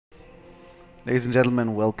Ladies and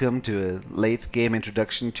gentlemen, welcome to a late game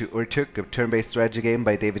introduction to Urtuk, a turn-based strategy game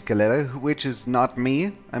by David Calera, which is not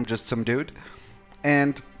me, I'm just some dude.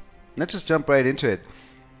 And let's just jump right into it.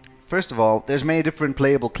 First of all, there's many different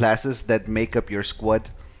playable classes that make up your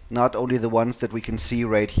squad, not only the ones that we can see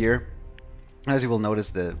right here. As you will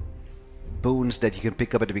notice, the boons that you can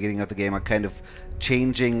pick up at the beginning of the game are kind of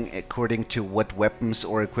changing according to what weapons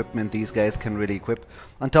or equipment these guys can really equip.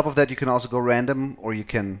 On top of that, you can also go random, or you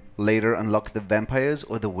can later unlock the vampires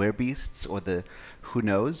or the werebeasts or the who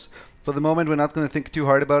knows. For the moment, we're not going to think too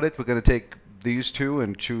hard about it. We're going to take these two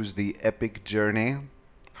and choose the epic journey.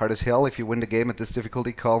 Hard as hell. If you win the game at this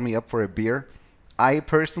difficulty, call me up for a beer. I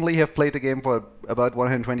personally have played the game for about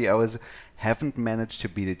 120 hours, haven't managed to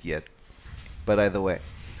beat it yet. But either way.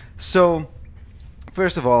 So,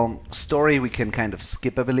 first of all, story we can kind of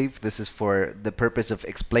skip, I believe. This is for the purpose of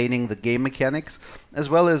explaining the game mechanics,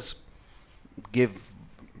 as well as give,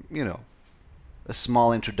 you know, a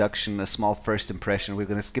small introduction, a small first impression. We're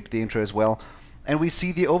going to skip the intro as well. And we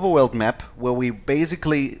see the overworld map, where we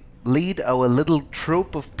basically lead our little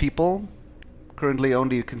troop of people, currently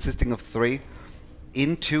only consisting of 3,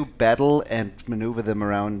 into battle and maneuver them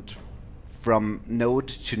around from node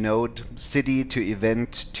to node, city to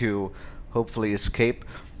event to hopefully escape.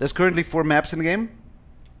 There's currently 4 maps in the game,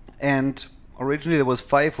 and originally there was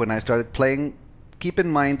 5 when I started playing. Keep in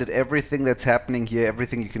mind that everything that's happening here,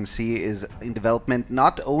 everything you can see is in development,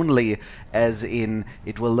 not only as in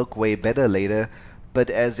it will look way better later, but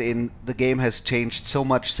as in the game has changed so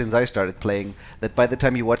much since I started playing that by the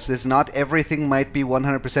time you watch this, not everything might be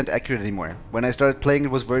 100% accurate anymore. When I started playing,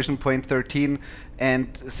 it was version 0.13,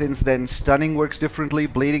 and since then stunning works differently,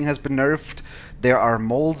 bleeding has been nerfed, there are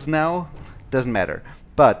moles now, doesn't matter.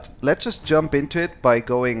 But let's just jump into it by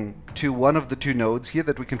going to one of the 2 nodes here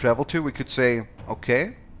that we can travel to. We could say,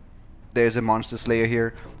 okay, there's a monster slayer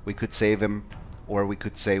here, we could save him. Or we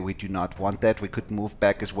could say we do not want that. We could move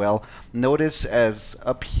back as well. Notice as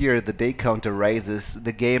up here the day counter rises,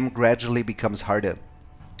 the game gradually becomes harder.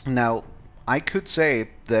 Now, I could say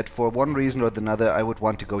that for one reason or another I would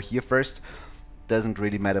want to go here first. Doesn't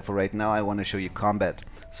really matter for right now. I want to show you combat.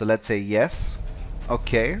 So let's say yes.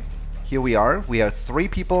 Okay. Here we are. We are 3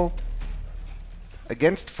 people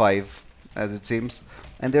against 5, as it seems.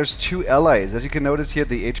 And there's 2 allies. As you can notice here,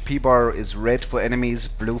 the HP bar is red for enemies,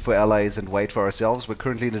 blue for allies, and white for ourselves. We're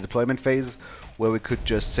currently in the deployment phase, where we could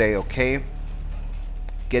just say, okay,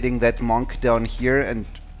 getting that monk down here and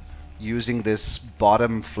using this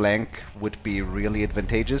bottom flank would be really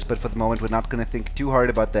advantageous, but for the moment we're not going to think too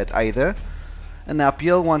hard about that either. And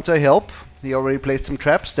Apiel wants our help. He already placed some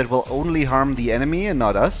traps that will only harm the enemy and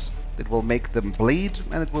not us. It will make them bleed,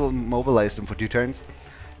 and it will immobilize them for 2 turns.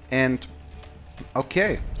 And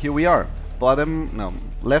okay, here we are.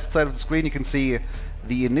 Left side of the screen you can see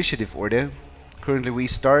the initiative order. Currently we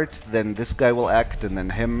start, then this guy will act, and then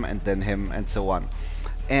him, and so on.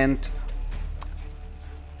 And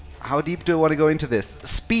how deep do I want to go into this?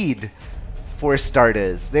 Speed, for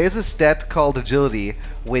starters. There's a stat called agility,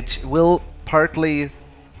 which will partly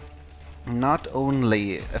not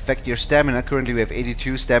only affect your stamina. Currently we have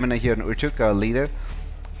 82 stamina here in Urtuk, our leader,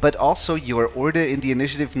 but also your order in the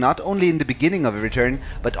initiative, not only in the beginning of every turn,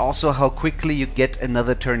 but also how quickly you get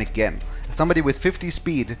another turn again. Somebody with 50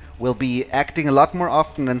 speed will be acting a lot more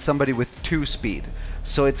often than somebody with 2 speed.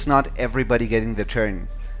 So it's not everybody getting their turn,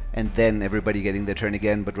 and then everybody getting their turn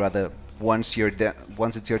again, but rather once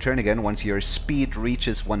it's your turn again, once your speed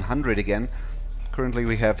reaches 100 again. Currently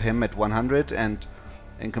we have him at 100, and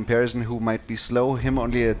in comparison, who might be slow, him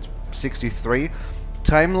only at 63.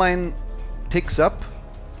 Timeline ticks up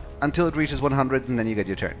until it reaches 100, and then you get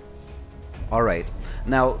your turn. Alright,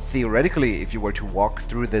 now theoretically, if you were to walk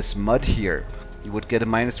through this mud here, you would get a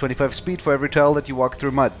minus 25 speed for every tile that you walk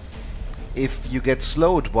through mud. If you get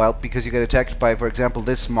slowed because you get attacked by, for example,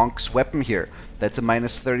 this monk's weapon here, that's a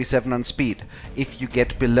minus 37 on speed. If you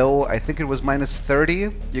get below, I think it was minus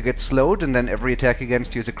 30, you get slowed, and then every attack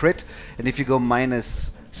against you is a crit. And if you go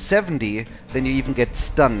minus 70, then you even get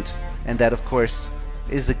stunned, and that of course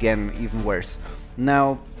is again even worse.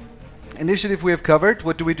 Now, initiative we have covered.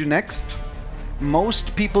 What do we do next?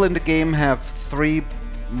 Most people in the game have 3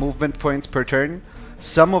 movement points per turn.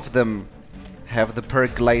 Some of them have the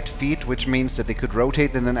perk light feet, which means that they could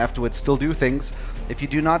rotate and then afterwards still do things. If you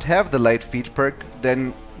do not have the light feet perk,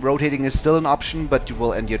 then rotating is still an option, but you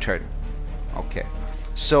will end your turn. Okay.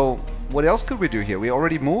 So what else could we do here? We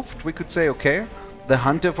already moved. We could say, okay, the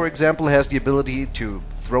hunter, for example, has the ability to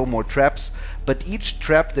throw more traps, but each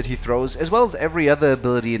trap that he throws, as well as every other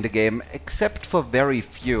ability in the game, except for very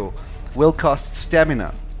few, will cost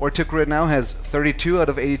stamina. Urtuk right now has 32 out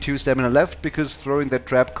of 82 stamina left because throwing that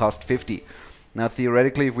trap cost 50. Now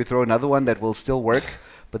theoretically, if we throw another one, that will still work,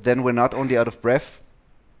 but then we're not only out of breath,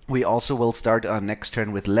 we also will start our next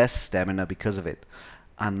turn with less stamina because of it.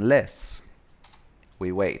 Unless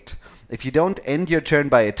we wait. If you don't end your turn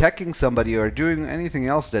by attacking somebody or doing anything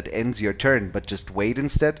else that ends your turn, but just wait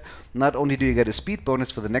instead, not only do you get a speed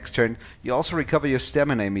bonus for the next turn, you also recover your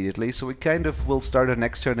stamina immediately, so we kind of will start our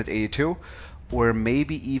next turn at 82, or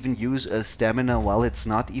maybe even use a stamina while it's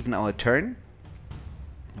not even our turn,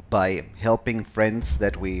 by helping friends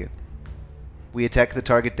that we attack the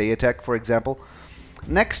target they attack, for example.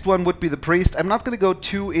 Next one would be the priest. I'm not going to go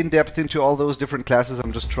too in-depth into all those different classes,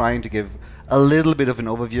 I'm just trying to give a little bit of an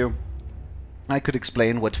overview. I could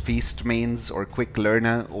explain what Feast means, or Quick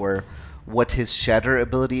Learner, or what his Shatter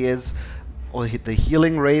ability is, or the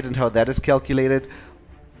healing rate and how that is calculated.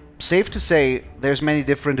 Safe to say, there's many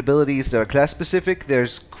different abilities that are class-specific.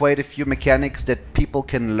 There's quite a few mechanics that people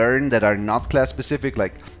can learn that are not class-specific,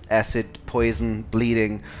 like acid, poison,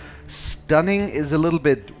 bleeding. Stunning is a little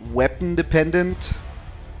bit weapon-dependent,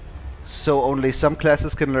 so only some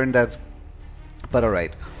classes can learn that. But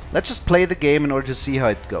alright. Let's just play the game in order to see how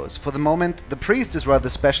it goes. For the moment, the priest is rather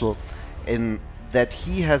special in that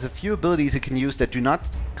he has a few abilities he can use that do not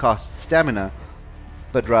cost stamina,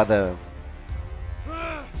 but rather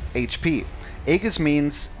HP. Aegis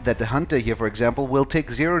means that the hunter here, for example, will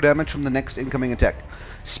take 0 damage from the next incoming attack.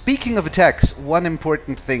 Speaking of attacks, one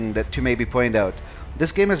important thing that to maybe point out.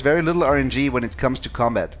 This game has very little RNG when it comes to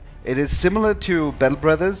combat. It is similar to Battle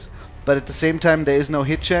Brothers, but at the same time there is no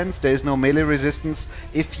hit chance, there is no melee resistance.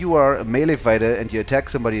 If you are a melee fighter and you attack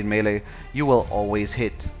somebody in melee, you will always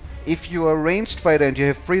hit. If you are a ranged fighter and you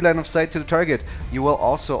have free line of sight to the target, you will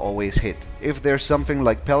also always hit. If there's something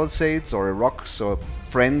like palisades or rocks or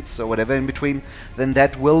friends or whatever in between, then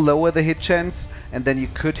that will lower the hit chance, and then you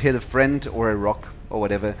could hit a friend or a rock or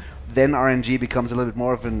whatever. Then RNG becomes a little bit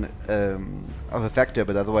more of a factor,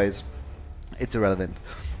 but otherwise it's irrelevant.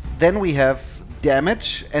 Then we have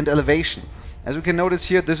damage and elevation. As we can notice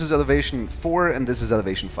here, this is elevation 4 and this is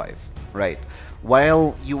elevation 5. Right.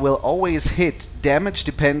 While you will always hit, damage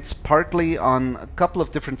depends partly on a couple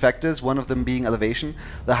of different factors, one of them being elevation.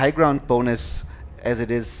 The high ground bonus, as it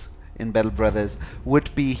is in Battle Brothers,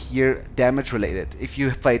 would be here damage related. If you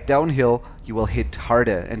fight downhill, you will hit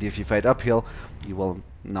harder, and if you fight uphill, you will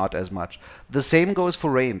not as much. The same goes for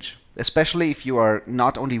range. Especially if you are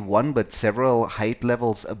not only one but several height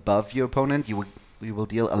levels above your opponent, you will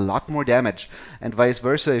deal a lot more damage. And vice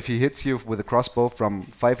versa, if he hits you with a crossbow from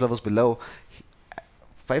 5 levels below,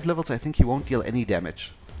 5 levels I think he won't deal any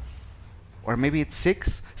damage. Or maybe it's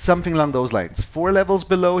 6? Something along those lines. 4 levels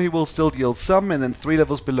below he will still deal some, and then 3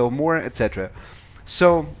 levels below more, etc.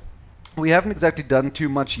 So we haven't exactly done too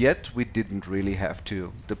much yet. We didn't really have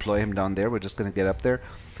to deploy him down there, we're just going to get up there.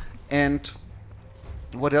 And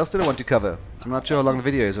what else did I want to cover? I'm not sure how long the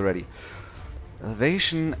video is already.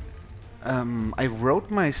 Elevation. I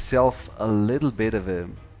wrote myself a little bit of a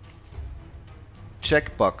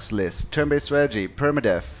checkbox list. Turn-based strategy,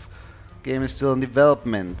 permadeath. Game is still in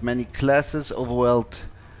development. Many classes, overwhelmed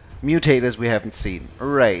mutators we haven't seen.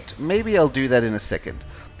 Right, maybe I'll do that in a second.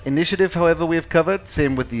 Initiative, however, we have covered.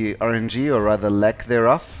 Same with the RNG, or rather lack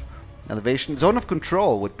thereof. Elevation. Zone of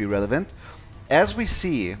control would be relevant. As we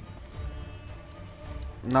see,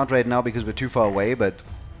 not right now because we're too far away, but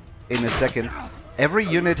in a second, every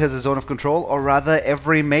unit has a zone of control, or rather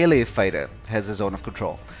every melee fighter has a zone of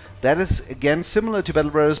control. That is again similar to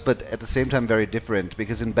Battle Brothers, but at the same time very different,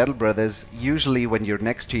 because in Battle Brothers, usually when you're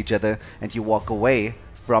next to each other and you walk away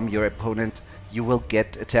from your opponent, you will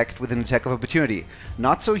get attacked with an attack of opportunity.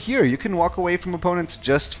 Not so here, you can walk away from opponents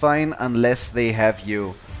just fine unless they have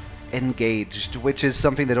you engaged, which is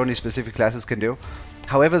something that only specific classes can do.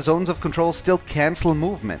 However, zones of control still cancel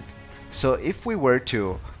movement. So if we were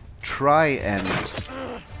to try and...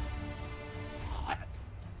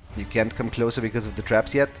 You can't come closer because of the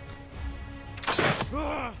traps yet?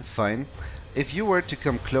 Fine. If you were to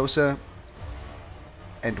come closer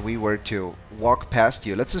and we were to walk past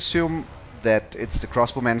you, let's assume that it's the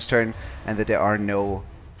crossbowman's turn and that there are no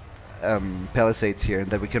palisades here and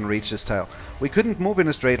that we can reach this tile. We couldn't move in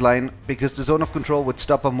a straight line because the zone of control would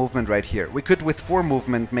stop our movement right here. We could with 4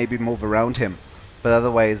 movement maybe move around him, but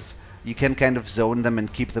otherwise you can kind of zone them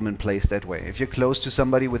and keep them in place that way. If you're close to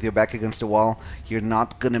somebody with your back against a wall, you're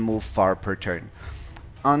not gonna move far per turn.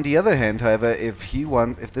 On the other hand, however, if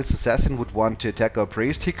this assassin would want to attack our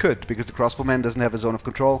priest, he could, because the crossbowman doesn't have a zone of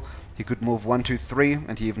control. He could move 1, 2, 3,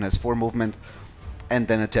 and he even has 4 movement, and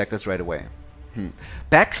then attack us right away.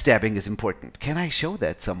 Backstabbing is important. Can I show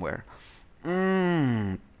that somewhere?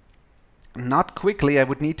 Not quickly. I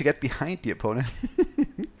would need to get behind the opponent.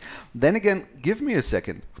 Then again, give me a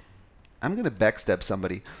second. I'm gonna backstab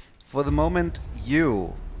somebody. For the moment,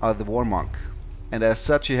 you are the War Monk, and as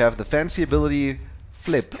such you have the fancy ability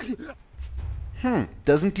Flip.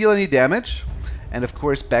 Doesn't deal any damage, and of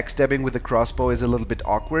course backstabbing with the crossbow is a little bit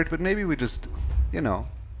awkward, but maybe we just, you know...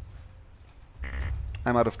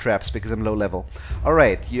 I'm out of traps because I'm low level.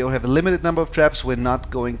 Alright, you have a limited number of traps. We're not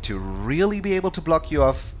going to really be able to block you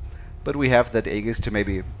off, but we have that Aegis to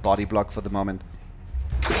maybe body block for the moment.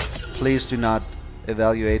 Please do not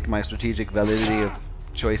evaluate my strategic validity of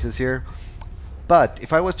choices here. But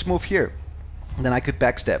if I was to move here, then I could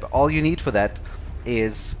backstab. All you need for that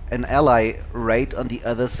is an ally right on the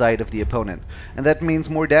other side of the opponent, and that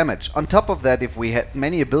means more damage. On top of that, if we have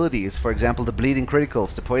many abilities, for example the bleeding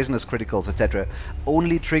criticals, the poisonous criticals, etc.,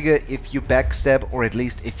 only trigger if you backstab or at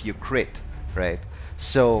least if you crit, right?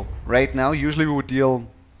 So right now usually we would deal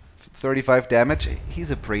 35 damage.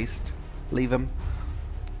 He's a priest, leave him.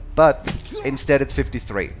 But instead it's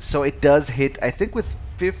 53, so it does hit, I think, with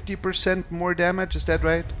 50% more damage. Is that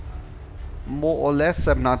right? More or less,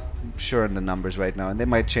 I'm not sure on the numbers right now, and they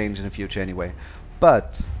might change in the future anyway.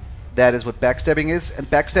 But that is what backstabbing is, and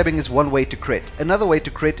backstabbing is one way to crit. Another way to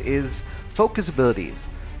crit is focus abilities.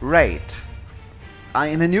 Right.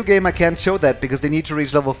 In a new game I can't show that because they need to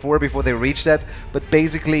reach level 4 before they reach that, but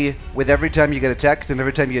basically with every time you get attacked and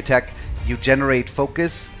every time you attack you generate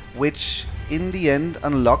focus, which in the end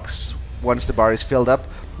unlocks, once the bar is filled up,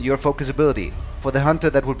 your focus ability. For the hunter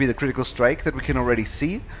that would be the critical strike that we can already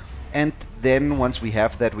see. And then once we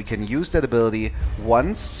have that, we can use that ability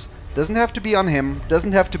once. Doesn't have to be on him,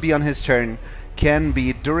 doesn't have to be on his turn. Can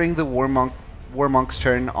be during the War Monk's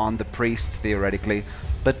turn on the priest, theoretically.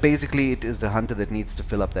 But basically it is the hunter that needs to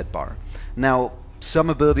fill up that bar. Now, some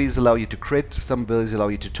abilities allow you to crit, some abilities allow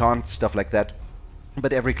you to taunt, stuff like that.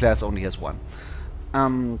 But every class only has one.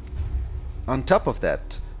 On top of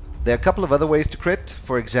that, there are a couple of other ways to crit.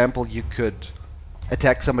 For example, you could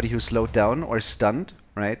attack somebody who's slowed down or stunned,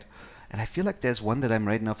 right? And I feel like there's one that I'm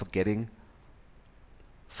right now forgetting.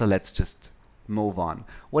 So let's just move on.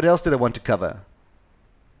 What else did I want to cover?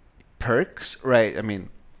 Perks? Right, I mean,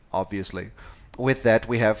 obviously. With that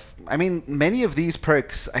we have, I mean, many of these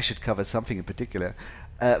perks, I should cover something in particular.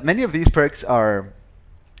 Many of these perks are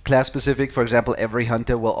class specific. For example, every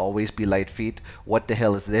hunter will always be light feet. What the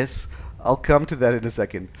hell is this? I'll come to that in a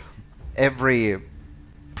second. Every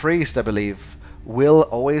priest, I believe, will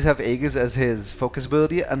always have Aegis as his focus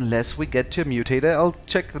ability unless we get to a mutator. I'll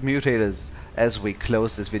check the mutators as we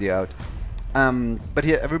close this video out. But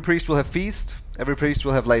here, every priest will have Feast, every priest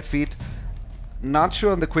will have Light Feet. Not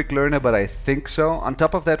sure on the Quick Learner, but I think so. On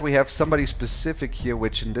top of that we have somebody specific here,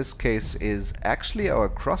 which in this case is actually our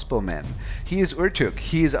crossbowman. He is Urtuk,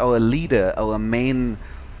 he is our leader, our main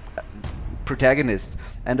protagonist,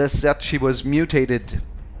 and as such he was mutated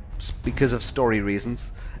because of story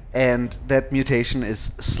reasons. And that mutation is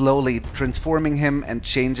slowly transforming him and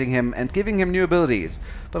changing him and giving him new abilities,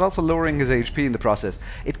 but also lowering his HP in the process.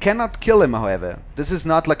 It cannot kill him, however. This is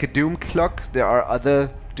not like a Doom clock. There are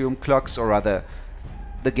other Doom clocks, or rather,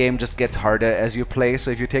 the game just gets harder as you play,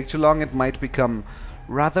 so if you take too long it might become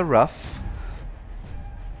rather rough.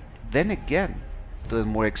 Then again, the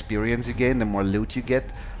more experience you gain, the more loot you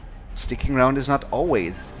get. Sticking around is not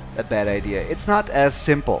always a bad idea. It's not as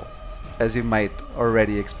simple as you might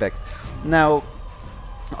already expect. Now,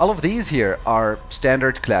 all of these here are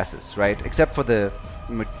standard classes, right? Except for the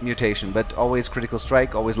mutation, but always critical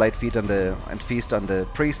strike, always light feet on the and feast on the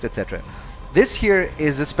priest, etc. This here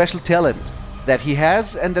is a special talent that he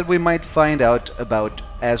has and that we might find out about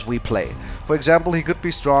as we play. For example, he could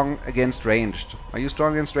be strong against ranged. Are you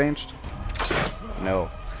strong against ranged?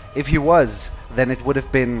 No. If he was, then it would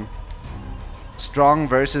have been strong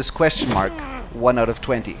versus question mark 1 out of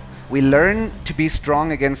 20. We learn to be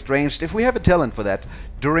strong against ranged if we have a talent for that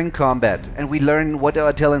during combat, and we learn what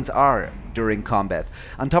our talents are during combat.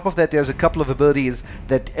 On top of that, there's a couple of abilities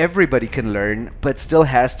that everybody can learn, but still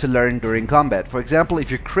has to learn during combat. For example,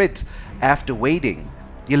 if you crit after waiting,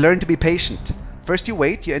 you learn to be patient. First you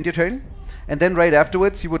wait, you end your turn, and then right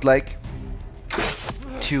afterwards you would like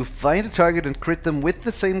to find a target and crit them with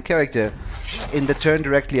the same character in the turn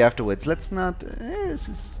directly afterwards. Let's not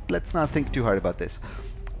think too hard about this.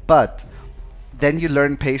 But then you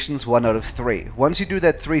learn patience 1 out of 3. Once you do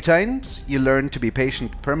that 3 times, you learn to be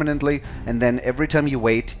patient permanently, and then every time you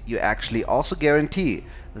wait, you actually also guarantee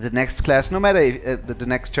the next class, no matter if, the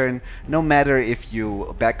next turn, no matter if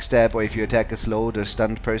you backstab or if you attack a slowed or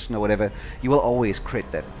stunned person or whatever, you will always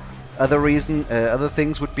crit them. Other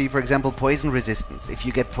things would be, for example, poison resistance. If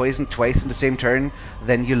you get poisoned twice in the same turn,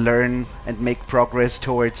 then you learn and make progress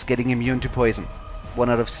towards getting immune to poison. 1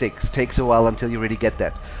 out of 6. Takes a while until you really get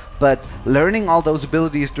that. But learning all those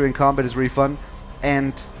abilities during combat is really fun,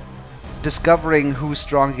 and discovering who's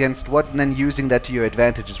strong against what and then using that to your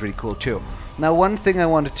advantage is really cool too. Now, one thing I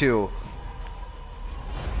wanted to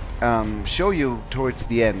show you towards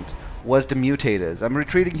the end was the mutators. I'm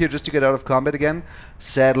retreating here just to get out of combat again.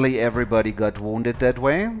 Sadly, everybody got wounded that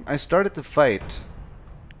way. I started the fight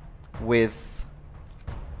with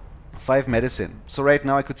 5 medicine. So right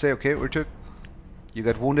now I could say, okay, Urtuk, you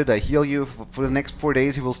got wounded, I heal you. For the next 4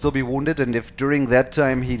 days he will still be wounded, and if during that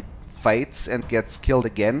time he fights and gets killed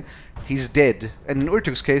again, he's dead. And in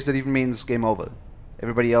Urtuk's case, that even means game over.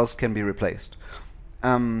 Everybody else can be replaced.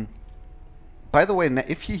 By the way,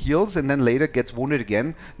 if he heals and then later gets wounded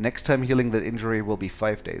again, next time healing that injury will be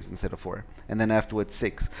 5 days instead of 4. And then afterwards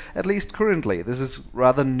 6. At least currently. This is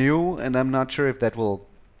rather new, and I'm not sure if that will,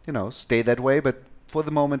 you know, stay that way, but for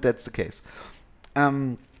the moment that's the case.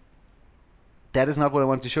 That is not what I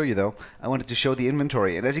wanted to show you, though. I wanted to show the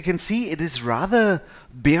inventory. And as you can see, it is rather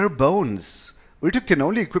bare bones. Urtuk can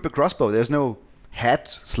only equip a crossbow. There's no hat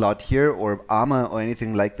slot here or armor or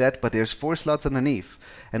anything like that, but there's 4 slots underneath.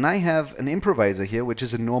 And I have an improviser here, which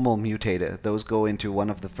is a normal mutator. Those go into one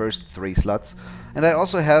of the first 3 slots. And I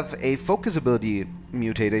also have a focus ability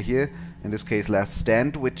mutator here, in this case Last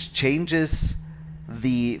Stand, which changes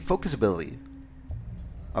the focus ability.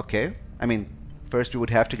 Okay, I mean, first we would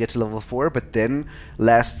have to get to level 4, but then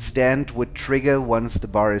Last Stand would trigger once the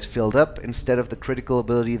bar is filled up instead of the critical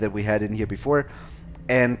ability that we had in here before,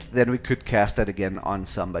 and then we could cast that again on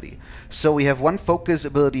somebody. So we have 1 focus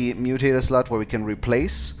ability mutator slot where we can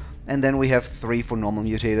replace, and then we have 3 for normal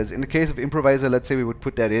mutators. In the case of Improviser, let's say we would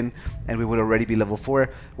put that in and we would already be level 4.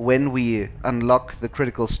 When we unlock the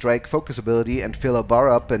critical strike focus ability and fill a bar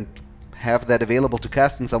up and have that available to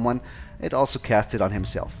cast on someone, it also casts it on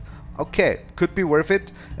himself. Okay, could be worth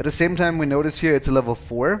it. At the same time, we notice here it's a level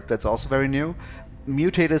 4. That's also very new.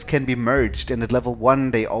 Mutators can be merged, and at level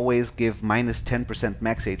 1 they always give minus 10%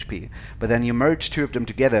 max HP. But then you merge 2 of them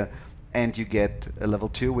together and you get a level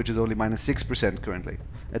 2, which is only minus 6% currently,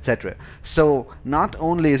 etc. So not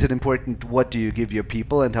only is it important what do you give your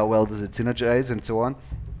people and how well does it synergize and so on,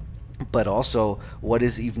 but also what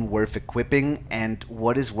is even worth equipping and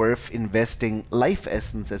what is worth investing life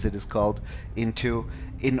essence, as it is called, into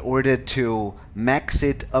in order to max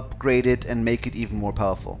it, upgrade it, and make it even more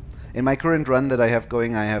powerful. In my current run that I have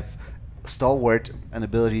going, I have Stalwart, an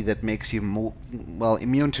ability that makes you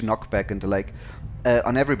immune to knockback and the like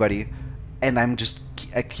on everybody, and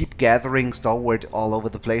I keep gathering Stalwart all over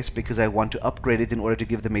the place because I want to upgrade it in order to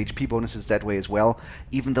give them HP bonuses that way as well,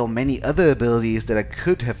 even though many other abilities that I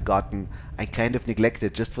could have gotten I kind of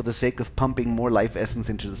neglected just for the sake of pumping more life essence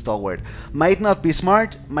into the Stalwart. Might not be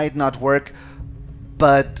smart, might not work,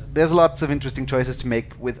 but there's lots of interesting choices to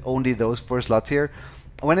make with only those 4 slots here.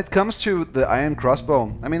 When it comes to the iron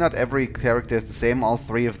crossbow, I mean, not every character is the same. All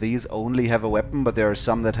 3 of these only have a weapon, but there are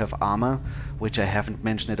some that have armor, which I haven't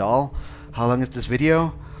mentioned at all. How long is this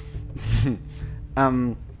video?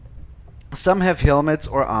 Some have helmets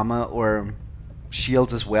or armor or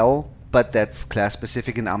shields as well, but that's class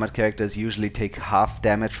specific, and armored characters usually take half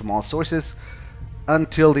damage from all sources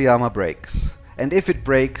until the armor breaks. And if it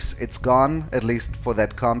breaks, it's gone, at least for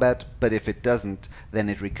that combat, but if it doesn't, then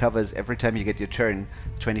it recovers every time you get your turn,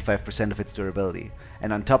 25% of its durability.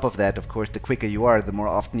 And on top of that, of course, the quicker you are, the more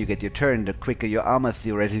often you get your turn, the quicker your armor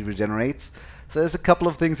theoretically regenerates. So there's a couple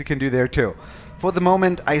of things you can do there too. For the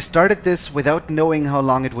moment, I started this without knowing how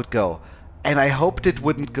long it would go, and I hoped it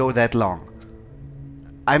wouldn't go that long.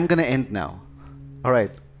 I'm gonna end now.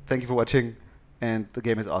 Alright, thank you for watching, and the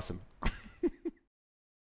game is awesome.